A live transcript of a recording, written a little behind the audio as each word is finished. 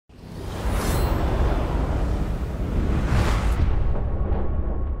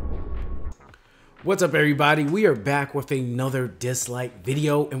What's up, everybody? We are back with another DISLYTE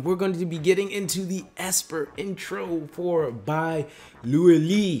video, and we're going to be getting into the Esper intro for Bai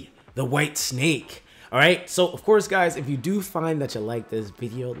Liuli, the white snake. Alright, so of course, guys, if you do find that you like this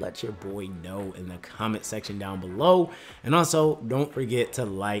video, let your boy know in the comment section down below. And also, don't forget to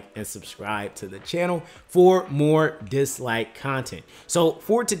like and subscribe to the channel for more DISLYTE content. So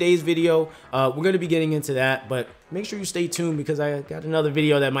for today's video, we're going to be getting into that, but make sure you stay tuned because I got another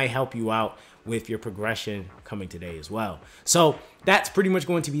video that might help you out with your progression coming today as well. So that's pretty much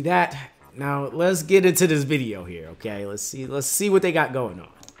going to be that. Now let's get into this video here, okay? Let's see what they got going on.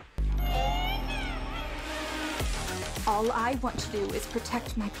 All I want to do is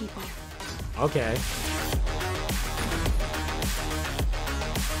protect my people. Okay.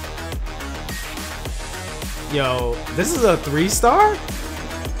 Yo, this is a 3-star?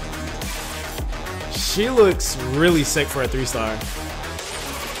 She looks really sick for a 3-star.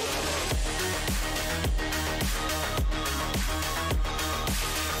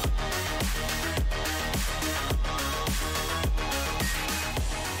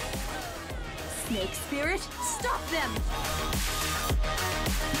 Snake spirit, stop them!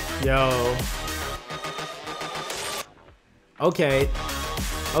 Yo. Okay,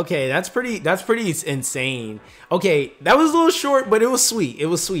 that's pretty insane. Okay, that was a little short, but it was sweet. It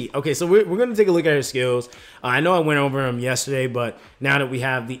was sweet. Okay, so we're gonna take a look at her skills. I know I went over them yesterday, but now that we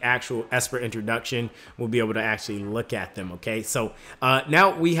have the actual Esper introduction, we'll be able to actually look at them. Okay, so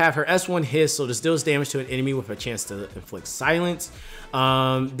now we have her S1 hiss, so this deals damage to an enemy with a chance to inflict silence.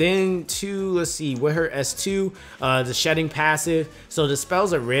 Then let's see, with her S2, the shedding passive, so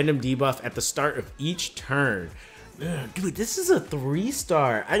dispels a random debuff at the start of each turn. Dude, this is a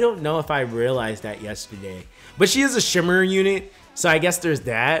 3-star. I don't know if I realized that yesterday, but she is a shimmer unit, so I guess there's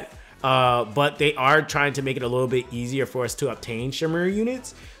that. But they are trying to make it a little bit easier for us to obtain shimmer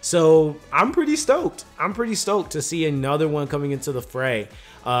units, so I'm pretty stoked. I'm pretty stoked to see another one coming into the fray.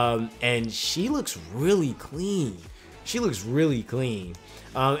 And she looks really clean. She looks really clean.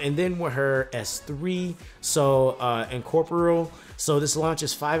 And then with her S3, so incorporeal. So this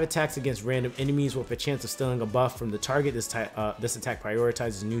launches 5 attacks against random enemies with a chance of stealing a buff from the target. This attack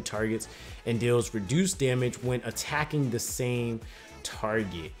prioritizes new targets and deals reduced damage when attacking the same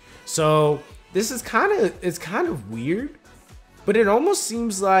target. So this is kind of weird, but it almost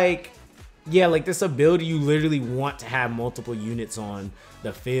seems like, yeah, like this ability you literally want to have multiple units on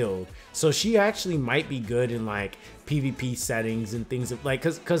the field. So she actually might be good in like PvP settings and things of like,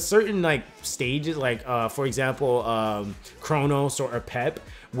 cause certain like stages, like for example Chronos or Pep,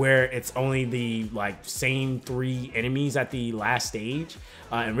 where it's only the like same 3 enemies at the last stage,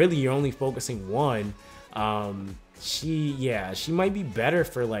 and really you're only focusing one. She might be better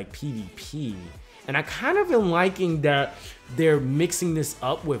for like PvP. And I kind of am liking that they're mixing this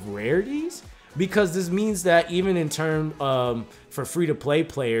up with rarities, because this means that even in terms for free-to-play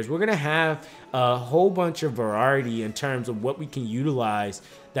players, we're gonna have a whole bunch of variety in terms of what we can utilize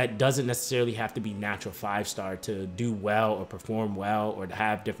that doesn't necessarily have to be natural 5-star to do well or perform well or to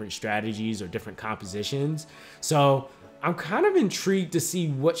have different strategies or different compositions. So I'm kind of intrigued to see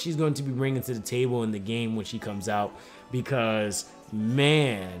what she's going to be bringing to the table in the game when she comes out, because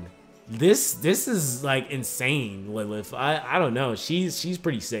man, this is like insane. Lilith, I don't know, she's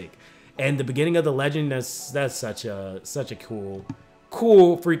pretty sick. And the beginning of the legend, that's such a cool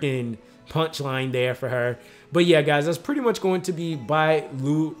freaking punchline there for her. But yeah, guys, that's pretty much going to be Bai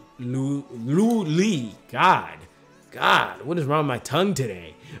Liuli. God, what is wrong with my tongue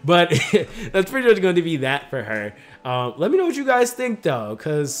today? But that's pretty much going to be that for her. Let me know what you guys think though,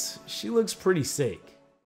 because she looks pretty sick.